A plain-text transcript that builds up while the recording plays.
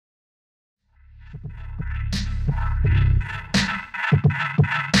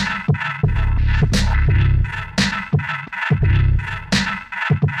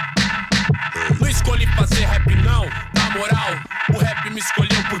Não escolhi fazer rap não, na moral. O rap me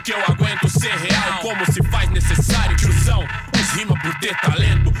escolheu porque eu aguento ser real. Como se faz necessário, tiozão. Uns rima por ter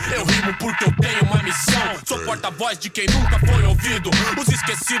talento, eu rimo porque eu tenho uma missão. Sou porta-voz de quem nunca foi ouvido. Os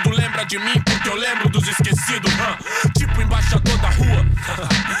esquecidos lembram de mim porque eu lembro dos esquecidos. Tipo embaixador da rua.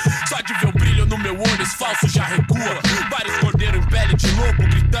 Só de ver o brilho no meu olho, os falsos já recua. Vários cordeiros em pele de lobo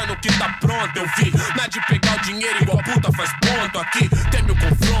gritando que tá pronto, eu vi. Nada de pegar o dinheiro igual puta faz ponto. Aqui teme o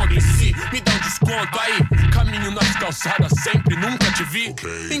confronto em si, me dá um desconto aí. Caminho nas calçadas sempre, nunca te vi.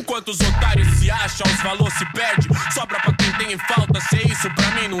 Enquanto os otários se acham, os valores se perde. Sobra pra quem tem em falta, se isso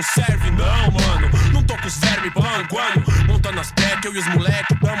pra mim não serve. Não, mano, não tô com os vermes panguando. Montando as tecas, eu e os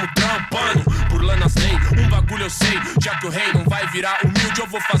moleques tamo trampando. Burlando as leis, um bagulho eu sei. Já que o rei não vai virar humilde, eu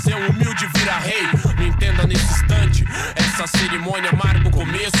vou fazer um humilde virar rei. Me entenda nesse instante, essa cerimônia marca o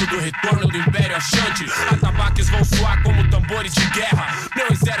começo do retorno do Império Achante. Atabaques vão soar como tambores de guerra. Meu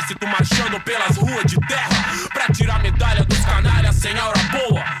exército marchando pelas ruas de terra pra tirar medalha dos canalhas sem aura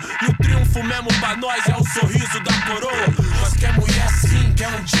boa. E o triunfo mesmo pra nós é o sorriso da coroa. Nós quer mulher sim, quer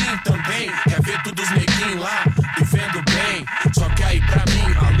um din também. Quer ver todos os neguinhos lá vivendo bem. Só que aí pra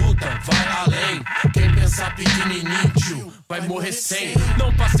mim a luta vai além. Quem pensar pequenininho, tio, vai morrer sem.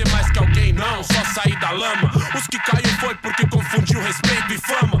 Não pra ser mais que alguém não, só sair da lama. Os que caiu foi porque confundiu respeito e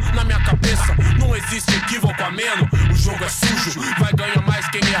fama. Na minha cabeça não existe equívoco a menos. O jogo é sujo, vai ganhar mais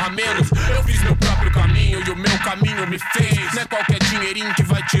quem erra menos. Eu fiz meu próprio caminho e o meu caminho me fez. Não é qualquer dinheirinho que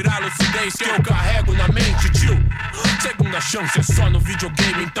vai tirar a lucidez que eu carrego na mente, tio. Segunda chance é só no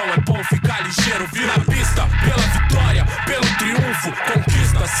videogame, então é bom ficar ligeiro, viu? Na pista, pela vitória, pelo triunfo.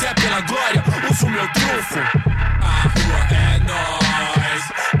 Conquista, se é pela glória, uso meu trunfo. A rua é nós,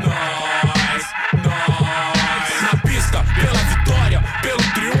 nós, nós. Na pista, pela vitória, pelo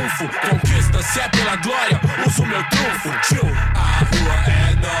triunfo. Conquista, se é pela glória, uso meu trunfo, tio. A rua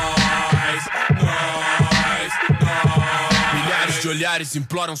é nós, nós, nós. Milhares de olhares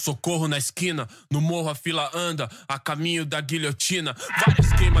imploram socorro na esquina. No morro a fila anda, a caminho da guilhotina.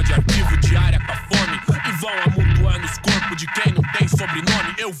 Várias queimas de arquivo diária com a fome e vão amontoando os corpos de quem não tem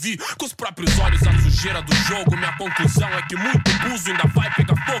sobrenome. Eu vi com os próprios olhos a sujeira do jogo. Minha conclusão é que muito buzo ainda vai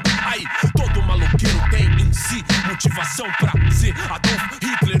pegar fogo. Aí, todo maloqueiro tem em si motivação pra ser Adolf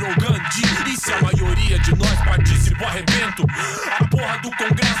Hitler ou Gandhi. E se a maioria de nós participou, arrebento. A porra do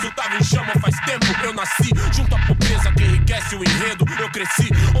Congresso tava em chama faz tempo. Eu nasci junto à pobreza que enriquece o enredo. Eu cresci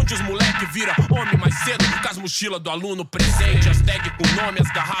onde os moleque vira homem mais cedo. Com as mochilas do aluno presente, as tag com nome,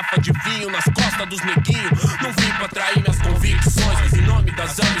 as garrafas de vinho nas costas dos neguinhos. Não vim pra trair minhas convicções em nome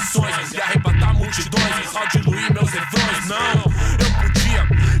das ambições e arrebatar multidões ao diluir meus refrões. Não, eu podia,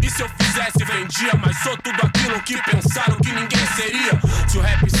 e se eu fizesse vendia, mas sou tudo aquilo que pensaram que ninguém seria. Se o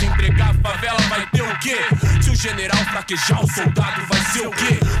rap se entregar, a favela vai ter o quê? Se o general fraquejar, o soldado vai ser o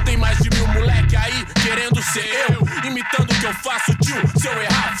quê? Tem mais de 1000 moleque aí querendo ser eu, imitando o que eu faço, tio. Se eu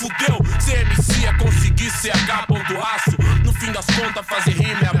errar, fudeu. Ser MC é conseguir CH ponto aço. No fim das contas, fazer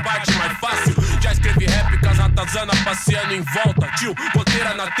rima é a parte mais fácil. Já escrevi rap com as ratazanas passeando em volta, tio.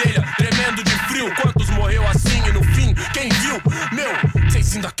 Goteira na telha, tremendo de frio. Quantos morreu assim e no fim, quem viu? Meu,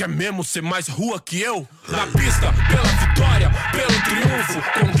 cês ainda quer mesmo ser mais rua que eu? Na pista, pela vitória, pelo triunfo.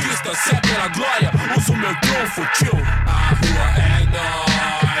 Conquista, se é pela glória, uso meu trunfo, tio. A rua é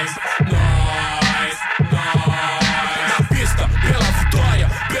nós, nós, nós. Na pista, pela vitória,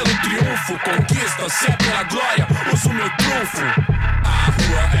 pelo triunfo. Conquista, se é pela glória, uso meu trunfo.